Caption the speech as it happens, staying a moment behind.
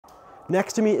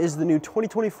Next to me is the new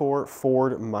 2024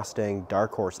 Ford Mustang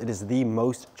Dark Horse. It is the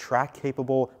most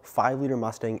track-capable 5-liter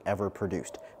Mustang ever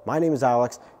produced. My name is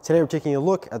Alex. Today we're taking a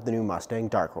look at the new Mustang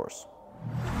Dark Horse.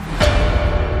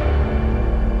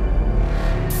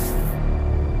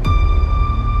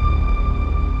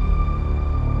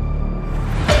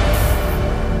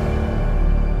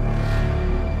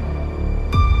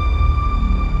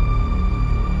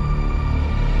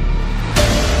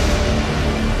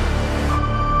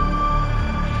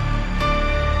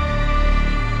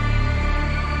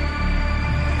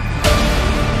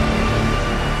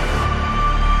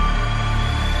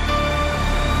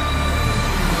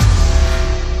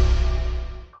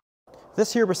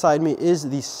 This here beside me is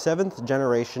the 7th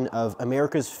generation of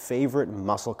America's favorite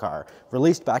muscle car.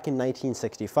 Released back in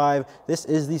 1965, this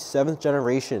is the 7th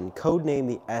generation, codenamed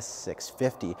the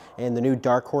S650, and the new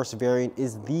Dark Horse variant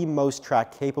is the most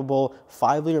track-capable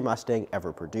 5-liter Mustang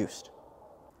ever produced.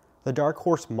 The Dark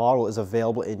Horse model is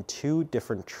available in 2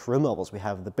 different trim levels. We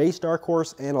have the base Dark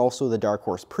Horse and also the Dark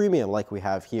Horse Premium like we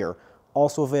have here.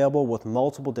 Also available with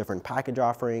multiple different package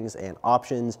offerings and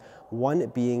options, one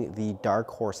being the Dark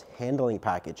Horse handling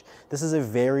package. This is a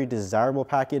very desirable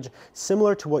package,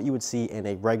 similar to what you would see in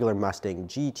a regular Mustang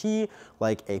GT,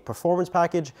 like a performance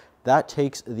package. That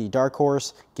takes the Dark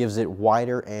Horse, gives it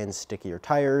wider and stickier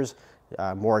tires,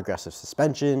 more aggressive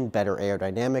suspension, better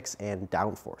aerodynamics, and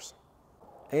downforce.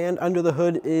 And under the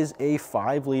hood is a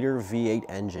 5-liter V8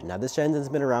 engine. Now this engine's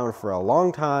been around for a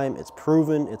long time, it's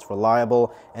proven, it's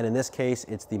reliable, and in this case,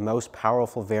 it's the most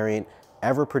powerful variant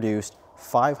ever produced,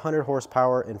 500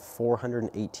 horsepower and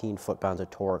 418 foot-pounds of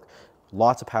torque.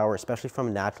 Lots of power, especially from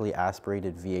a naturally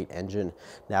aspirated V8 engine.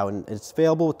 Now it's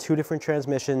available with 2 different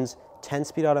transmissions,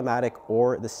 10-speed automatic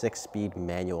or the 6-speed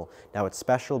manual. Now what's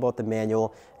special about the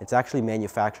manual, it's actually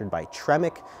manufactured by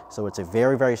Tremec, so it's a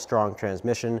very, very strong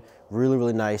transmission,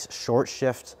 really nice, short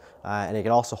shift, and it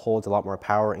also holds a lot more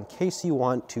power in case you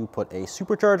want to put a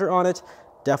supercharger on it.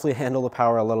 Definitely handle the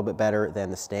power a little bit better than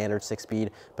the standard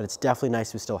 6-speed, but it's definitely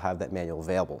nice to still have that manual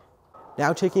available.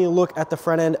 Now taking a look at the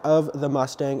front end of the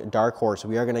Mustang Dark Horse,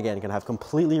 we are going to have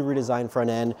completely redesigned front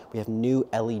end. We have new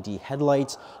LED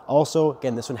headlights. Also,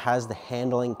 again, this one has the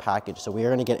handling package, so we are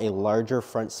going to get a larger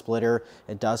front splitter.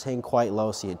 It does hang quite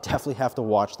low, so you definitely have to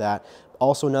watch that.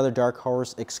 Also, another Dark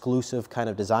Horse exclusive kind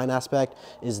of design aspect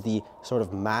is the sort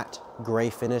of matte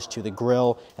gray finish to the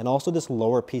grille, and also this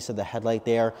lower piece of the headlight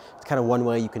there. It's kind of one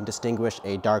way you can distinguish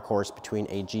a Dark Horse between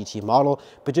a GT model,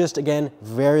 but just again,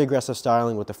 very aggressive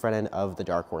styling with the front end of the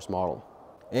Dark Horse model.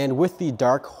 And with the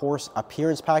Dark Horse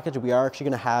appearance package, we are actually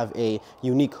going to have a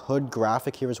unique hood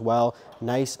graphic here as well.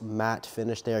 Nice matte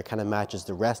finish there, kind of matches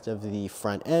the rest of the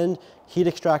front end. Heat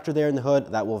extractor there in the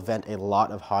hood that will vent a lot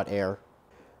of hot air.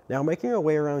 Now making our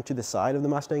way around to the side of the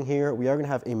Mustang here, we are going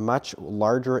to have a much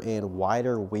larger and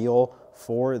wider wheel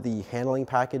for the handling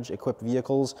package equipped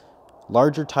vehicles.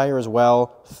 Larger tire as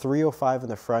well, 305 in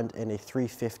the front and a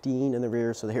 315 in the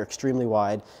rear, so they're extremely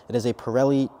wide. It is a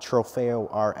Pirelli Trofeo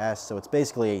RS, so it's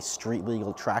basically a street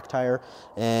legal track tire.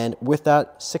 And with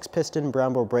that, 6-piston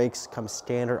brown bore brakes come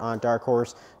standard on Dark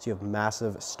Horse, so you have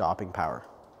massive stopping power.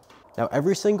 Now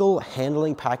every single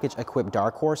handling package equipped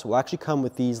Dark Horse will actually come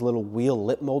with these little wheel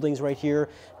lip moldings right here.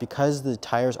 Because the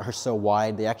tires are so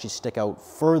wide, they actually stick out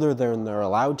further than they're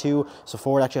allowed to. So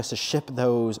Ford actually has to ship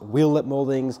those wheel lip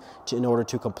moldings in order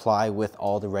to comply with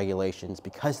all the regulations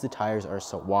because the tires are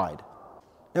so wide.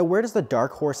 Now, where does the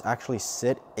Dark Horse actually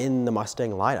sit in the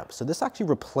Mustang lineup? So this actually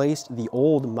replaced the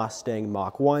old Mustang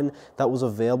Mach 1 that was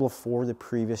available for the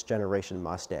previous generation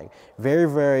Mustang.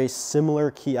 Very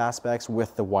similar key aspects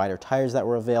with the wider tires that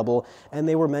were available, and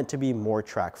they were meant to be more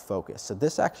track focused. So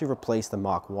this actually replaced the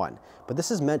Mach 1, but this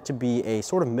is meant to be a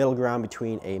sort of middle ground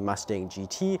between a Mustang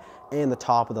GT and the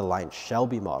top of the line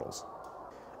Shelby models.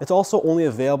 It's also only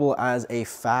available as a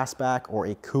fastback or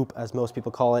a coupe, as most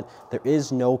people call it. There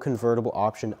is no convertible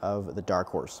option of the Dark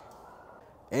Horse.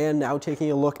 And now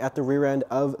taking a look at the rear end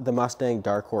of the Mustang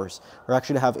Dark Horse. We're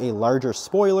actually going to have a larger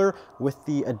spoiler with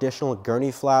the additional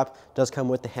gurney flap. It does come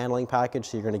with the handling package,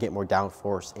 so you're going to get more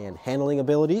downforce and handling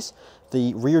abilities.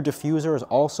 The rear diffuser is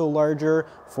also larger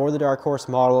for the Dark Horse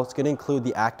model. It's going to include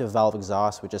the active valve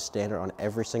exhaust, which is standard on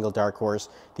every single Dark Horse.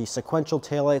 The sequential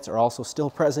taillights are also still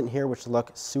present here, which look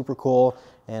super cool.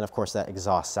 And of course, that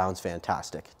exhaust sounds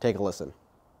fantastic. Take a listen.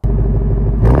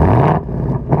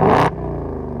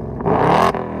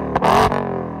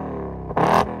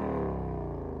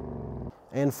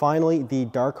 And finally, the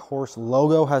Dark Horse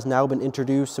logo has now been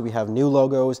introduced, so we have new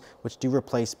logos which do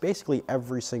replace basically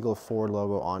every single Ford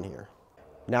logo on here.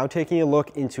 Now taking a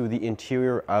look into the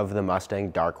interior of the Mustang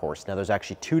Dark Horse. Now there's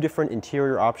actually two different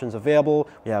interior options available.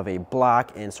 We have a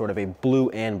black and sort of a blue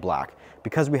and black.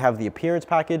 Because we have the appearance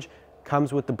package,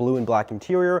 comes with the blue and black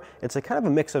interior. It's a kind of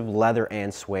a mix of leather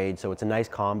and suede, so it's a nice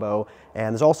combo.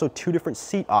 And there's also two different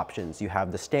seat options. You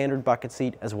have the standard bucket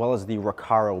seat as well as the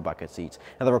Recaro bucket seats.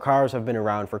 Now the Recaros have been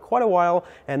around for quite a while,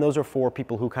 and those are for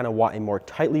people who kind of want a more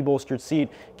tightly bolstered seat.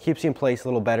 Keeps you in place a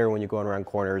little better when you're going around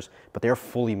corners, but they're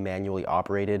fully manually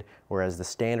operated, whereas the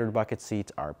standard bucket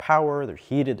seats are power, they're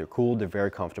heated, they're cooled, they're very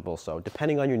comfortable. So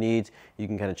depending on your needs, you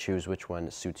can kind of choose which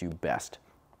one suits you best.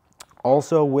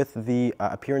 Also with the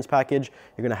appearance package,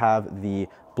 you're gonna have the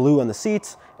blue on the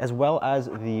seats as well as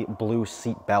the blue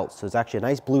seat belts. So there's actually a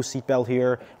nice blue seat belt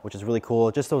here, which is really cool.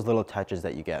 Just those little touches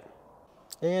that you get.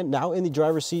 And now in the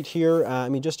driver's seat here, I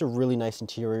mean, just a really nice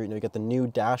interior. You know, you got the new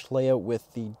dash layout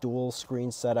with the dual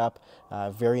screen setup,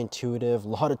 very intuitive, a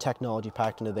lot of technology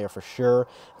packed into there for sure.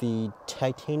 The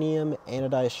titanium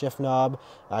anodized shift knob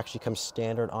actually comes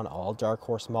standard on all Dark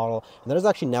Horse model, and that is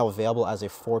actually now available as a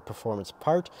Ford Performance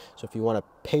part. So if you want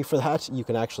to pay for that, you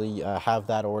can actually have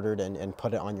that ordered and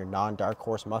put it on your non-Dark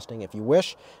Horse Mustang if you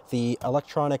wish. The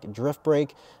electronic drift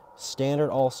brake, standard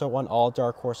also on all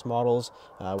Dark Horse models,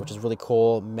 which is really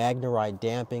cool. Magna Ride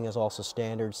damping is also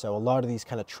standard, so a lot of these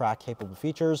kind of track capable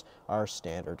features are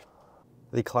standard.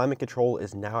 The climate control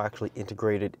is now actually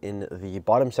integrated in the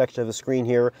bottom section of the screen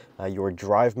here. Your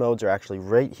drive modes are actually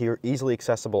right here, easily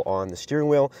accessible on the steering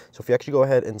wheel. So if you actually go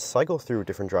ahead and cycle through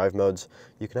different drive modes,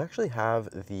 you can actually have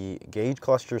the gauge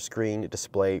cluster screen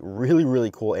display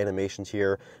really cool animations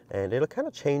here, and it'll kind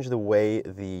of change the way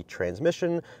the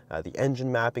transmission, the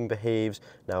engine mapping behaves.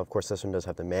 Now, of course, this one does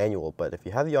have the manual, but if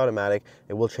you have the automatic,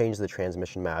 it will change the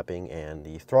transmission mapping and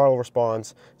the throttle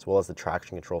response, as well as the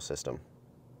traction control system.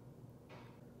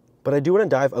 But I do want to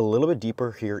dive a little bit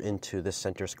deeper here into this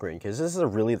center screen, because this is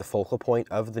really the focal point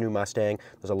of the new Mustang.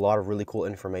 There's a lot of really cool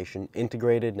information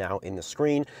integrated now in the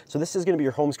screen. So this is going to be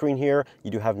your home screen here. You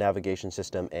do have navigation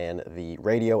system and the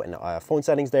radio and phone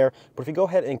settings there. But if you go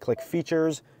ahead and click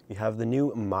features, you have the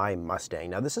new My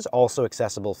Mustang. Now this is also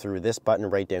accessible through this button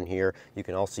right down here. You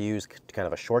can also use kind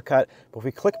of a shortcut. But if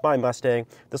we click My Mustang,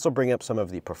 this will bring up some of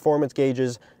the performance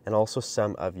gauges and also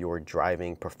some of your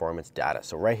driving performance data.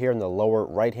 So right here in the lower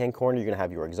right-hand corner, you're gonna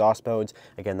have your exhaust modes.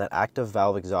 Again, that active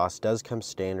valve exhaust does come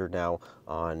standard now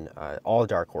on all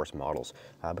Dark Horse models.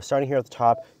 But starting here at the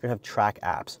top, you're gonna have track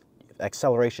apps.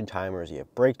 Acceleration timers, you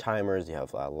have brake timers, you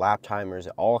have lap timers,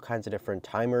 all kinds of different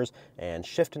timers and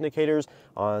shift indicators.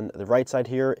 On the right side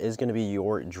here is going to be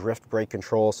your drift brake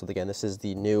control. So again, this is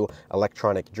the new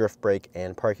electronic drift brake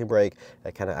and parking brake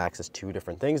that kind of acts as two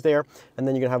different things there. And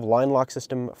then you're going to have line lock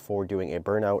system for doing a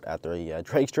burnout at the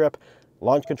drag strip.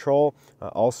 Launch control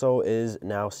also is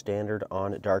now standard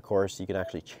on Dark Horse. You can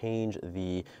actually change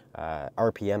the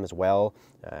RPM as well.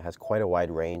 It has quite a wide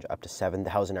range, up to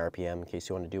 7,000 RPM in case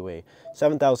you want to do a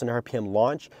 7,000 RPM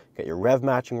launch. Got your rev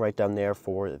matching right down there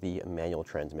for the manual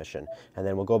transmission. And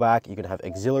then we'll go back, you can have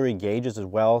auxiliary gauges as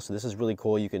well. So this is really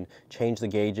cool. You can change the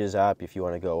gauges up if you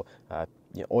want to go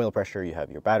oil pressure, you have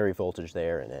your battery voltage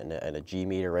there and a G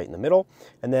meter right in the middle.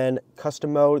 And then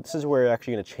custom mode, this is where you're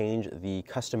actually going to change the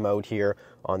custom mode here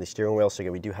on the steering wheel. So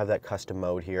again, we do have that custom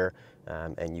mode here,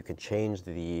 and you can change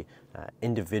the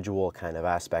individual kind of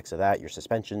aspects of that, your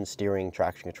suspension, steering,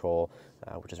 traction control,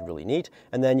 which is really neat.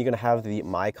 And then you're going to have the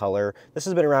My Color. This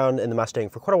has been around in the Mustang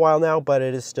for quite a while now, but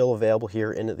it is still available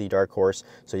here in the Dark Horse.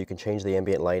 So you can change the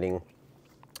ambient lighting.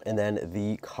 And then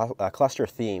the cluster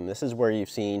theme. This is where you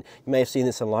may have seen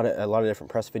this in a lot of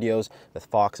different press videos with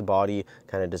Fox body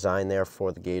kind of design there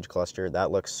for the gauge cluster.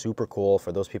 That looks super cool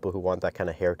for those people who want that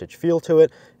kind of heritage feel to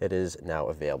it. It is now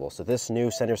available. So this new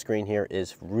center screen here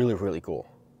is really cool.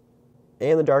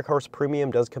 And the Dark Horse Premium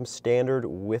does come standard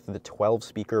with the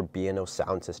 12-speaker B&O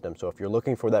sound system. So if you're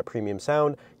looking for that premium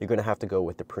sound, you're going to have to go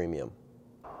with the Premium.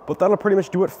 But that'll pretty much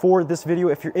do it for this video.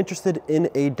 If you're interested in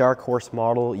a Dark Horse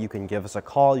model, you can give us a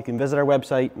call. You can visit our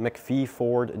website,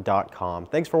 mcpheeford.com.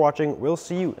 Thanks for watching. We'll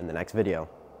see you in the next video.